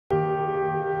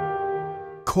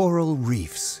Coral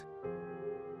reefs.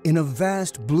 In a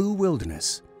vast blue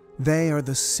wilderness, they are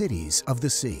the cities of the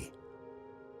sea.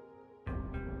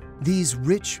 These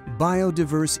rich,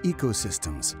 biodiverse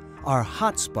ecosystems are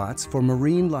hotspots for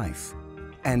marine life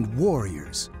and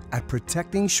warriors at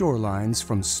protecting shorelines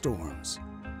from storms.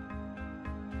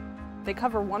 They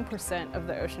cover 1% of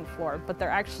the ocean floor, but they're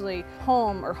actually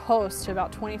home or host to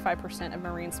about 25% of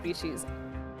marine species.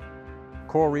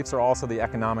 Coral reefs are also the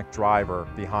economic driver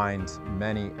behind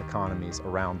many economies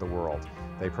around the world.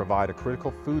 They provide a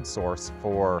critical food source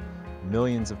for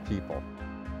millions of people.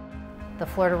 The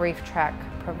Florida Reef Tract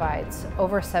provides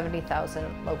over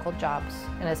 70,000 local jobs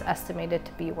and is estimated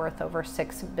to be worth over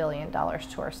 $6 billion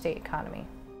to our state economy.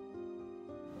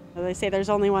 They say there's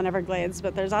only one Everglades,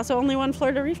 but there's also only one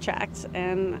Florida Reef Tract,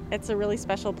 and it's a really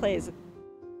special place.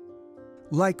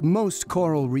 Like most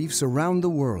coral reefs around the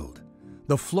world,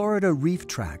 the Florida Reef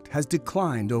Tract has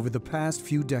declined over the past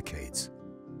few decades.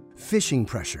 Fishing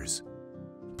pressures,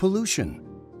 pollution,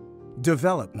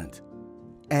 development,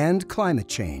 and climate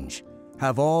change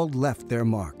have all left their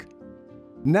mark.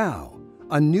 Now,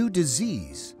 a new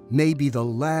disease may be the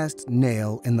last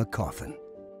nail in the coffin.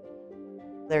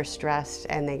 They're stressed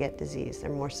and they get disease. They're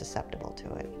more susceptible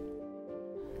to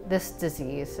it. This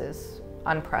disease is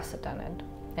unprecedented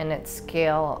in its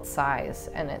scale, size,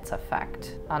 and its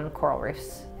effect on coral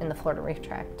reefs in the Florida Reef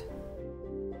Tract.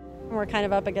 We're kind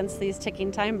of up against these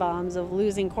ticking time bombs of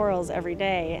losing corals every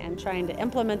day and trying to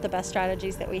implement the best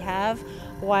strategies that we have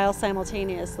while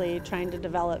simultaneously trying to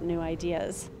develop new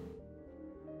ideas.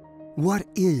 What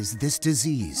is this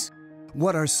disease?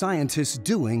 What are scientists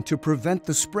doing to prevent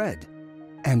the spread?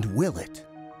 And will it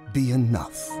be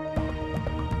enough?